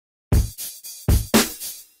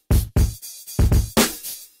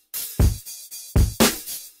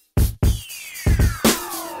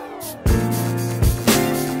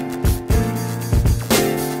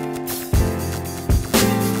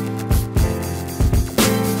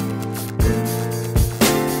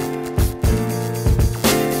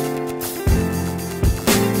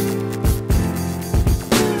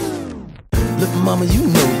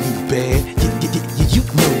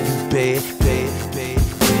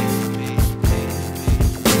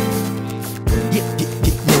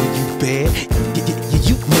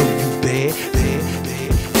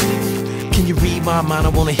my mind, I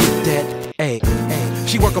wanna hit that. Ay, ay.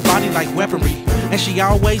 She work her body like weaponry, and she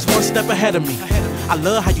always one step ahead of me. I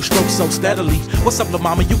love how you stroke so steadily. What's up, little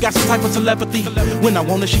mama? You got some type of telepathy. When I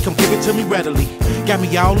want it, she come give it to me readily. Got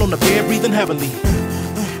me all on the bed, breathing heavily.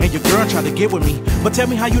 And your girl tried to get with me, but tell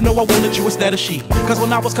me how you know I wanted you instead of she. Cause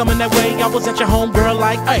when I was coming that way, I was at your home, girl,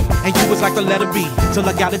 like, hey. And you was like the letter B, till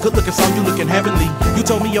I got a good looking song, you looking heavenly. You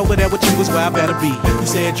told me over there with you was where I better be. You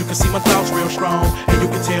said you could see my thoughts real strong, and you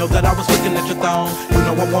could tell that I was looking at your thong. You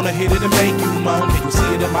know I wanna hit it and make you moan. Can you see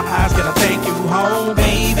it in my eyes? Can I take you home?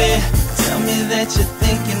 Baby, tell me that you're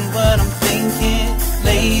thinking what I'm thinking.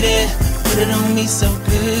 Lady, put it on me so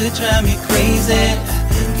good, drive me crazy.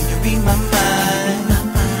 Can you read my mind?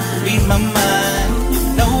 Read my mind. You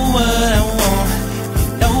know what I want. You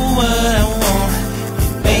know what I want.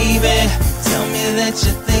 Baby, tell me that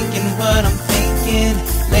you're thinking what I'm thinking.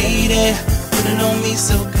 Lady, put it on me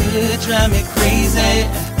so good, drive me crazy.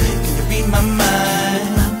 Can you read my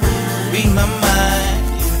mind? Read my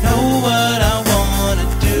mind. You know what I wanna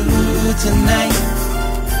do tonight.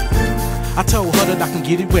 I told her that I can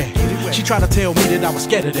get it wet. She tried to tell me that I was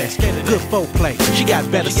scared of that. Good foreplay, she got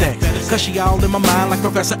better sex. Cause she all in my mind like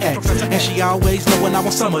Professor X. And she always know when I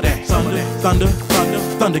want some of that. Thunder,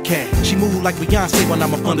 Thundercat. She move like Beyonce when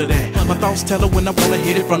I'm up under that. My thoughts tell her when I wanna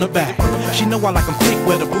hit it from the back. She know I like them thick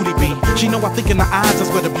where the booty be. She know I think in the eyes that's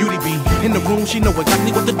where the beauty be. In the room she know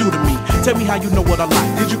exactly what to do to me. Tell me how you know what I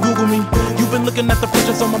like. Did you Google me? You've been looking at the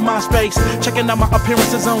pictures on my MySpace, checking out my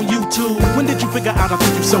appearances on YouTube. When did you figure out I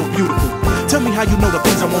think you so beautiful? Tell me how you know the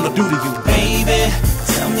things I wanna do to you. Baby,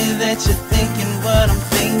 tell me that you're thinking what I'm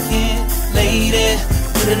thinking. Lady,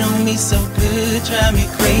 put it on me so good, drive me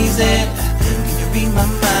crazy. Can you read my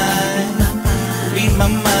mind? Read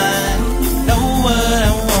my mind. You know what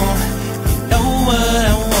I want. You know what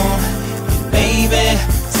I want. Baby,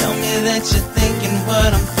 tell me that you're thinking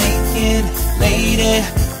what I'm thinking. Lady,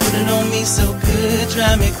 put it on me so good,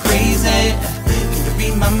 drive me crazy. Can you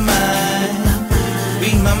read my mind?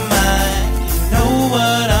 Read my mind. You know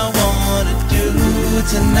what I wanna do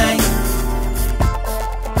tonight.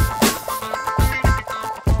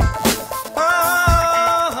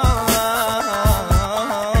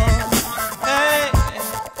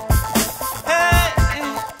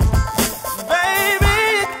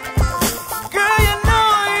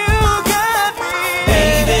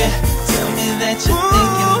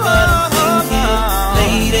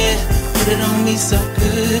 So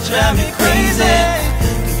good, drive me crazy.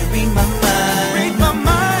 Can you read my mind? Read my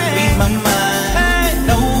mind. Read my mind. Hey. You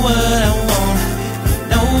know what I want. You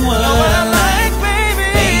know what I like, baby.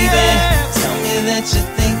 Baby, tell me that you're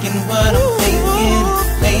thinking what I'm thinking.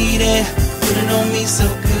 Lady, put it on me so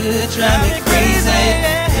good, drive me crazy.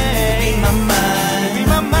 Can you read my mind? Read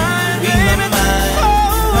my mind. Read my mind.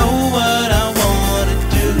 You know what I wanna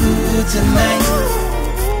do tonight.